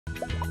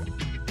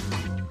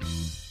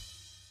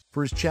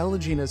For as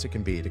challenging as it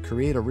can be to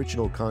create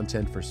original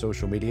content for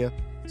social media,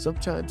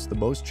 sometimes the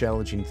most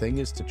challenging thing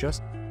is to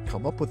just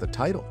come up with a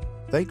title.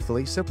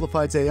 Thankfully,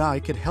 Simplified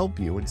AI can help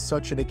you in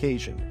such an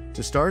occasion.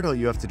 To start, all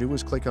you have to do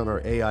is click on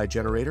our AI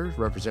generator,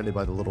 represented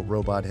by the little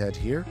robot head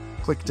here.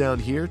 Click down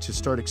here to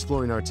start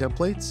exploring our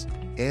templates.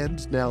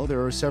 And now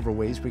there are several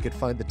ways we could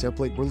find the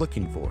template we're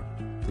looking for.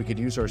 We could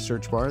use our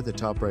search bar at the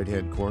top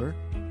right-hand corner.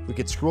 We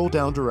could scroll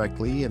down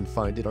directly and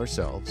find it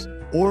ourselves.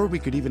 Or we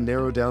could even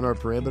narrow down our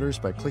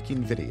parameters by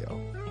clicking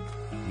video.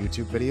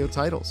 YouTube video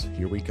titles,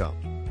 here we come.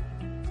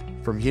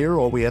 From here,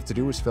 all we have to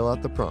do is fill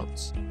out the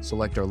prompts,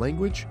 select our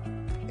language,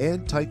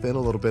 and type in a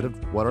little bit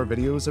of what our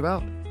video is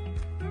about.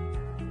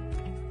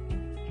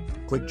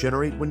 Click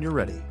generate when you're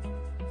ready.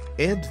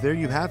 And there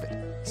you have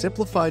it.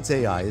 Simplified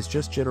AI has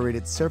just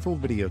generated several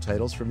video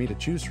titles for me to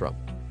choose from.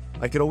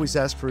 I could always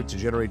ask for it to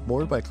generate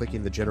more by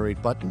clicking the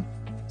generate button,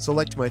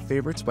 select my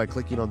favorites by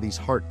clicking on these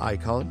heart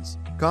icons,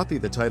 copy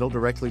the title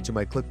directly to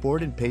my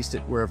clipboard and paste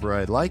it wherever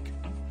I'd like,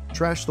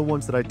 trash the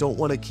ones that I don't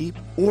want to keep,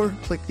 or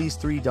click these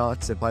three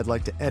dots if I'd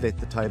like to edit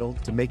the title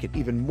to make it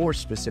even more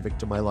specific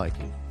to my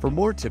liking. For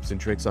more tips and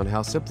tricks on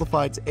how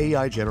Simplified's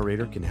AI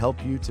generator can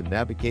help you to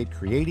navigate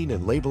creating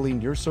and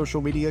labeling your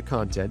social media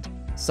content,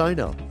 sign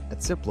up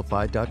at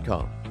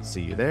simplified.com.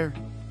 See you there.